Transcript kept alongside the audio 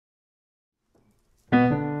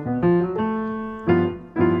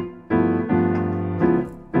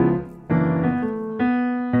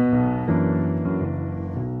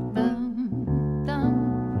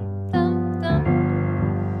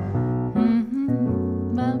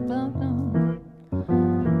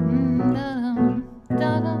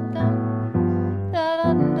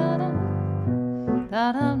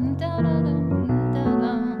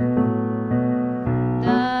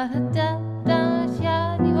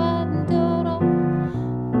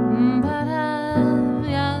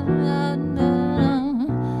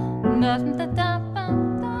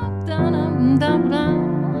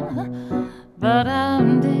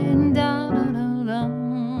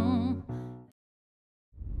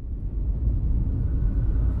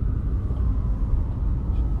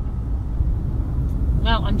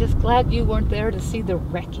Well, I'm just glad you weren't there to see the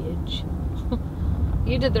wreckage.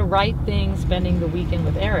 You did the right thing spending the weekend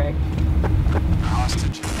with Eric.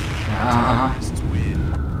 Hostage.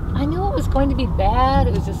 I knew it was going to be bad.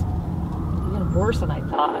 It was just even worse than I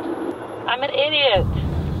thought. I'm an idiot.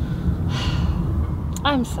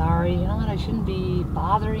 I'm sorry. You know what? I shouldn't be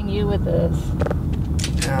bothering you with this.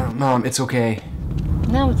 Mom, it's okay.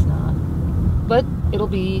 No, it's not. But it'll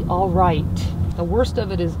be all right. The worst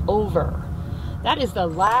of it is over. That is the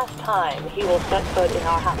last time he will set foot in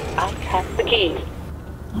our house. I have the keys.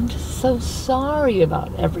 I'm just so sorry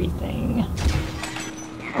about everything.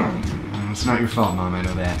 It's not your fault, Mom. I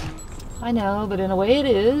know that. I know, but in a way it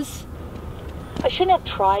is. I shouldn't have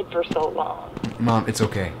tried for so long. Mom, it's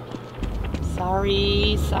okay.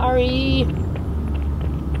 Sorry.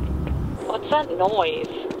 What's that noise?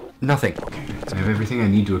 Nothing. I have everything I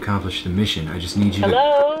need to accomplish the mission. I just need you to...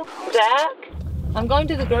 Hello, Zack? I'm going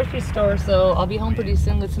to the grocery store, so I'll be home pretty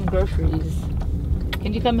soon with some groceries.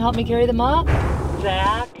 Can you come help me carry them up?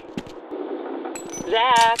 Zack?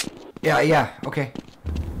 Zack? Yeah, okay.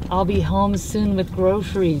 I'll be home soon with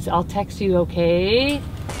groceries. I'll text you, okay?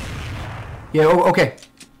 Yeah, okay.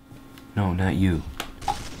 No, not you.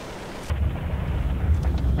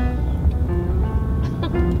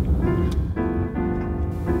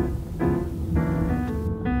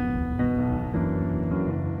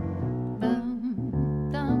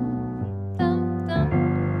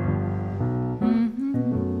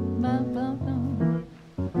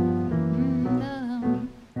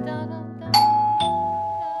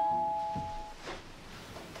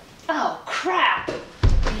 Oh, crap!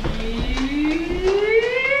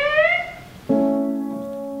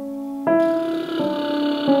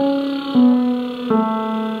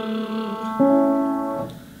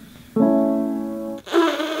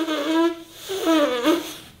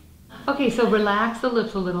 Okay, so relax the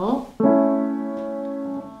lips a little.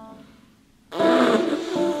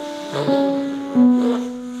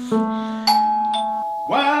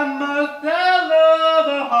 Why must I love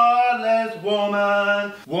a heartless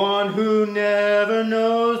woman? One who never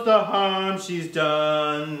knows the harm she's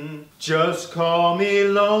done. Just call me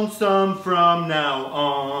lonesome from now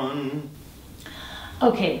on.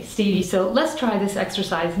 Okay, Stevie, so let's try this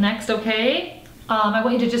exercise next, okay? I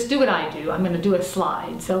want you to just do what I do. I'm going to do a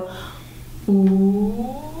slide. So, ooh,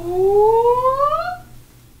 ooh.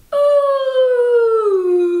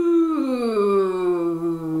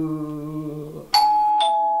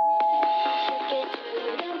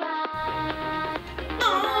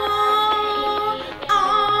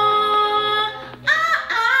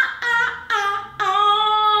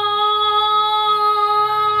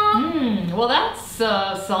 Well, that's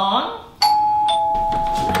a song.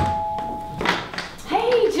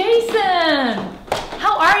 Hey, Jason!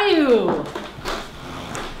 How are you?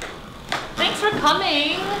 Thanks for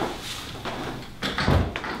coming.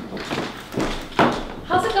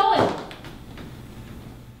 How's it going?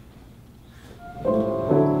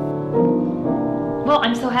 Well,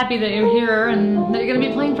 I'm so happy that you're here and that you're going to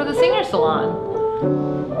be playing for the Singer Salon.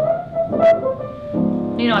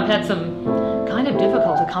 You know, I've had some kind of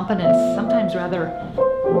difficult accompanists, sometimes rather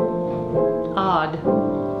odd.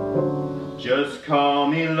 Just call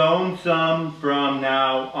me lonesome from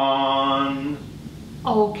now on.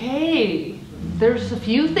 Okay, there's a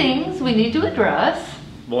few things we need to address.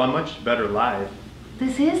 Well, I'm much better live.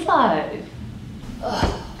 This is live.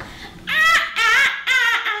 Ugh.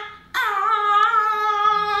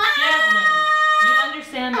 Jasmine, you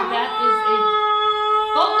understand that that is a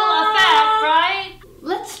vocal effect, right?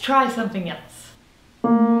 Let's try something else.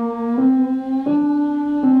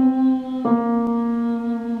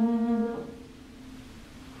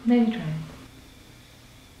 Maybe try.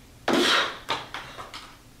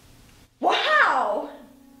 Wow!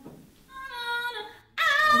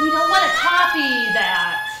 We don't want to copy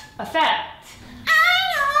that effect.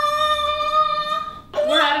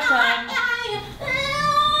 We're out of time.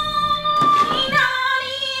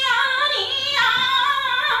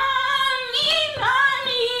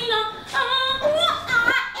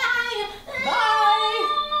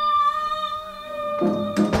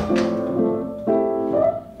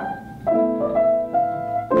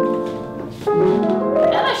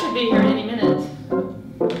 Emma should be here any minute.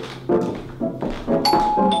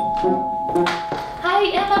 Hi,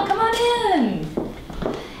 Emma, come on in.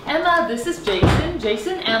 Emma, this is Jason.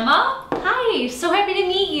 Jason, Emma. Hi, so happy to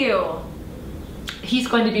meet you. He's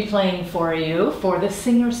going to be playing for you for the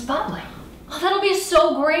Singer Spotlight. Oh, that'll be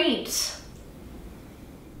so great.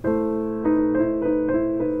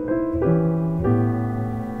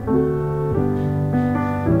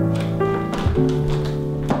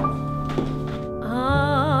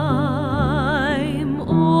 I'm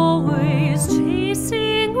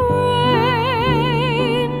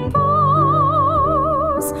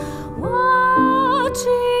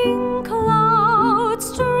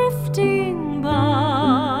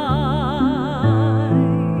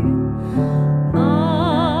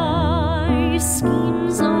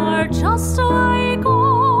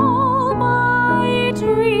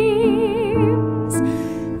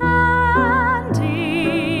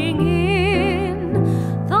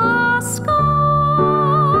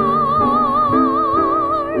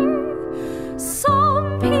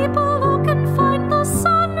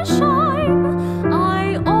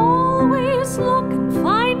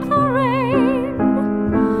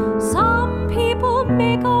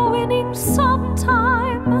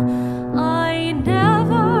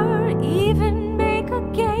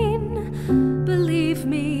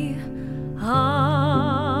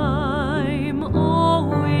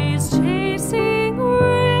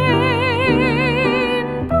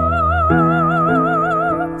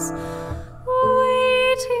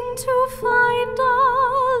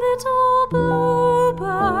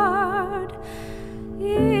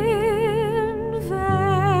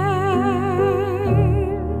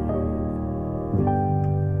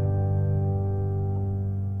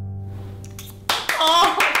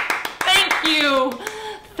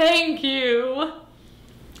Thank you.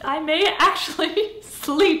 I may actually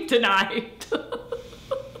sleep tonight.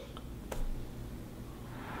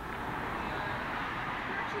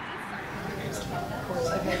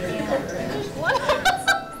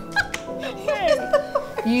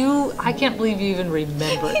 I can't believe you even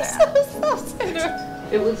remember that.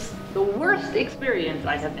 It was the worst experience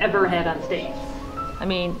I have ever had on stage. I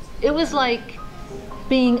mean, it was like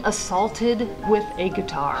being assaulted with a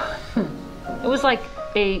guitar. It was like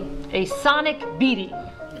a sonic beating.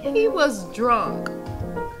 He was drunk.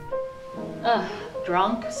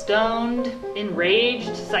 Drunk, stoned,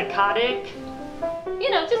 enraged, psychotic.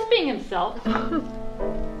 You know, just being himself.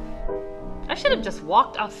 I should have just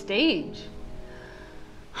walked off stage.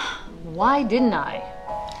 Why didn't I?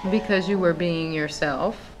 Because you were being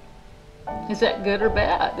yourself. Is that good or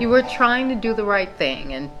bad? You were trying to do the right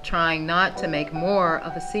thing and trying not to make more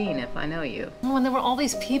of a scene, if I know you. When there were all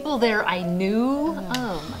these people there I knew,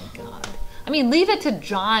 oh my God. I mean, leave it to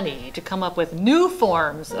Johnny to come up with new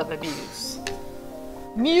forms of abuse.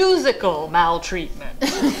 Musical maltreatment.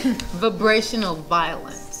 Vibrational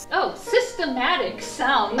violence. Oh, systematic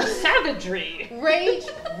sound savagery. Rage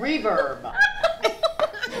reverb.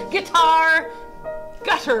 Guitar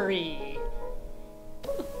guttery.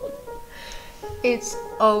 It's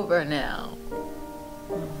over now.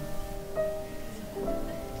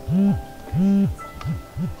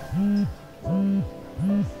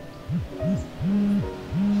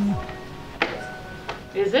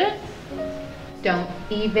 Is it? Don't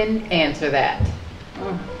even answer that.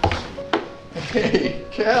 Hey,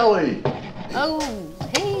 Callie. Oh,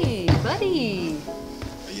 hey, buddy.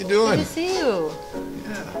 How you doing? Good to see you.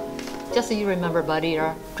 Yeah. Just so you remember Buddy,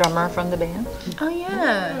 our drummer from the band. Oh,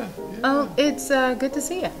 yeah. Oh, it's good to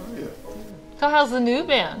see you. Oh, yeah. So how's the new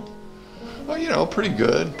band? Oh, you know, pretty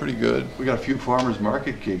good, pretty good. We got a few farmers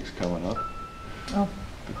market gigs coming up. Oh.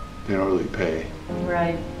 But they don't really pay.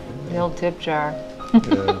 Right. The old tip jar.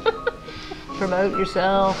 Yeah. Promote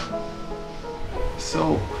yourself.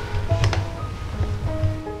 So,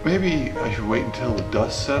 maybe I should wait until the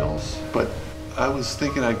dust settles, but I was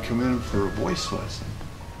thinking I'd come in for a voice lesson.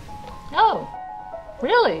 Oh,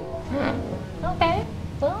 really? Yeah. Okay,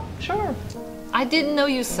 well, sure. I didn't know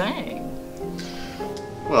you sang.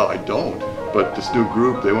 Well, I don't, but this new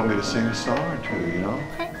group, they want me to sing a song or two, you know?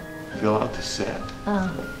 Okay. Fill out the set.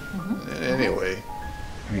 Anyway,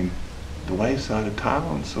 I mean, the wife's out of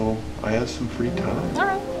town, so I have some free time.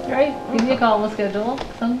 All right. Give me a call, we'll schedule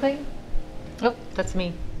something. Oh, that's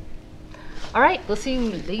me. All right, we'll see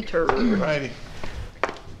you later. Righty.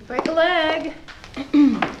 Break a leg.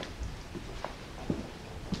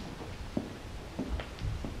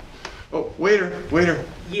 Oh, waiter.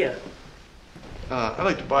 Yeah. I'd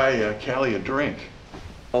like to buy Callie a drink.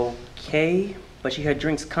 Okay, but she had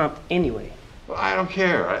drinks comp anyway. Well, I don't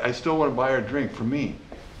care. I still want to buy her a drink for me.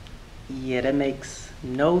 Yeah, that makes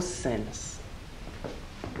no sense.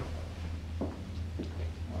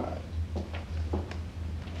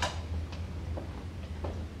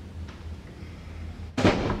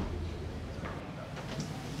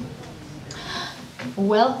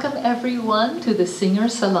 Welcome everyone to the Singer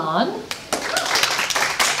Salon,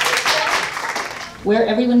 where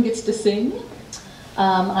everyone gets to sing.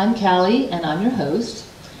 I'm Callie and I'm your host,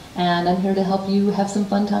 and I'm here to help you have some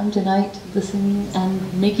fun time tonight listening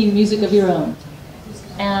and making music of your own.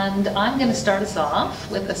 And I'm going to start us off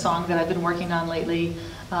with a song that I've been working on lately.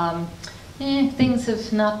 Things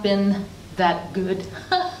have not been that good.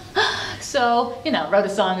 So, you know, wrote a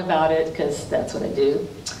song about it because that's what I do.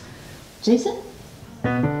 Jason?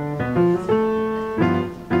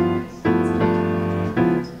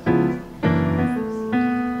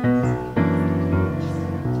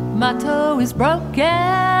 My toe is broken,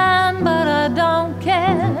 but I don't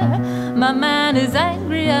care. My man is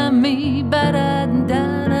angry at me, but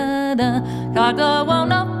car door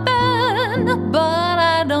won't open, but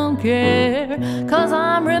I don't care, 'cause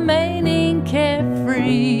I'm remaining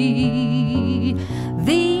carefree.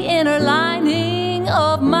 The inner lining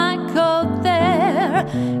of my coat there,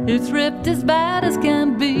 it's ripped as bad as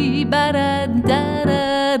can be,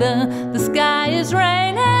 the sky is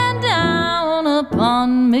raining down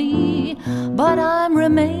upon me, but I'm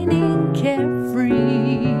remaining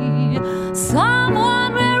carefree.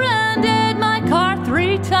 Someone rear-ended my car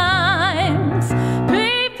 3 times.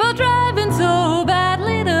 People driving so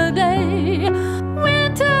badly today.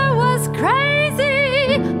 Winter was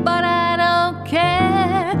crazy, but I don't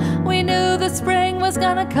care. We knew the spring was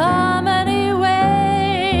gonna come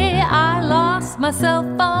anyway. I lost my cell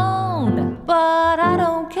phone, but I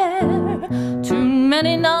don't care. Too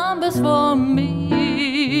many numbers for me.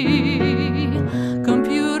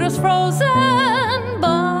 Computer's frozen,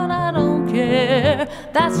 but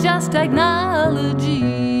care. That's just technology.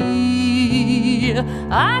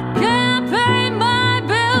 I can't pay my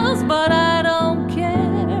bills, but I don't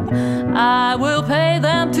care. I will pay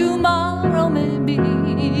them tomorrow, maybe.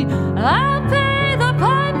 I'll pay the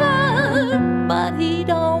piper, but he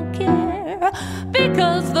don't care,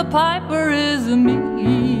 because the piper is me.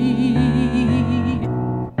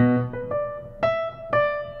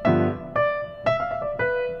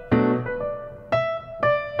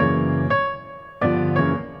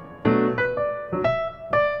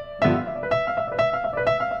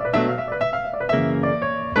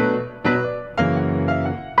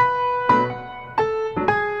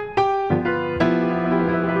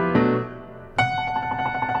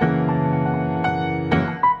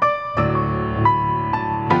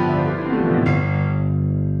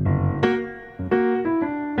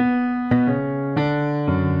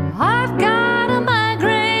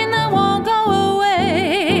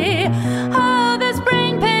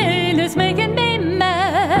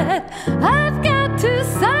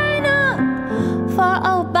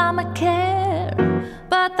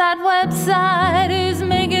 Website is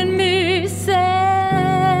making me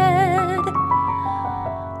sad.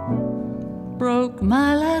 Broke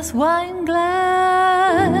my last wine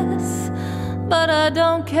glass, but I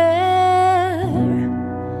don't care.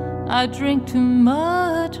 I drink too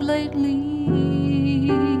much lately.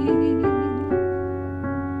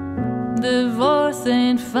 Divorce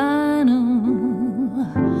ain't final,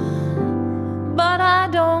 but I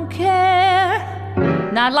don't care.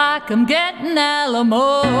 Not like I'm getting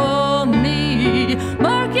alimony.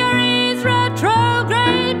 Mercury's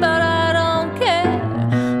retrograde, but I don't care.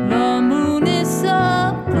 The moon is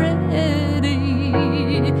so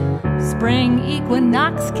pretty. Spring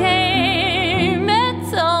equinox came,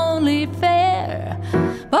 it's only fair.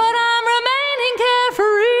 But I'm remaining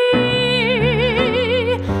carefree.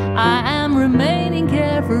 I am remaining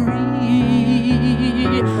carefree.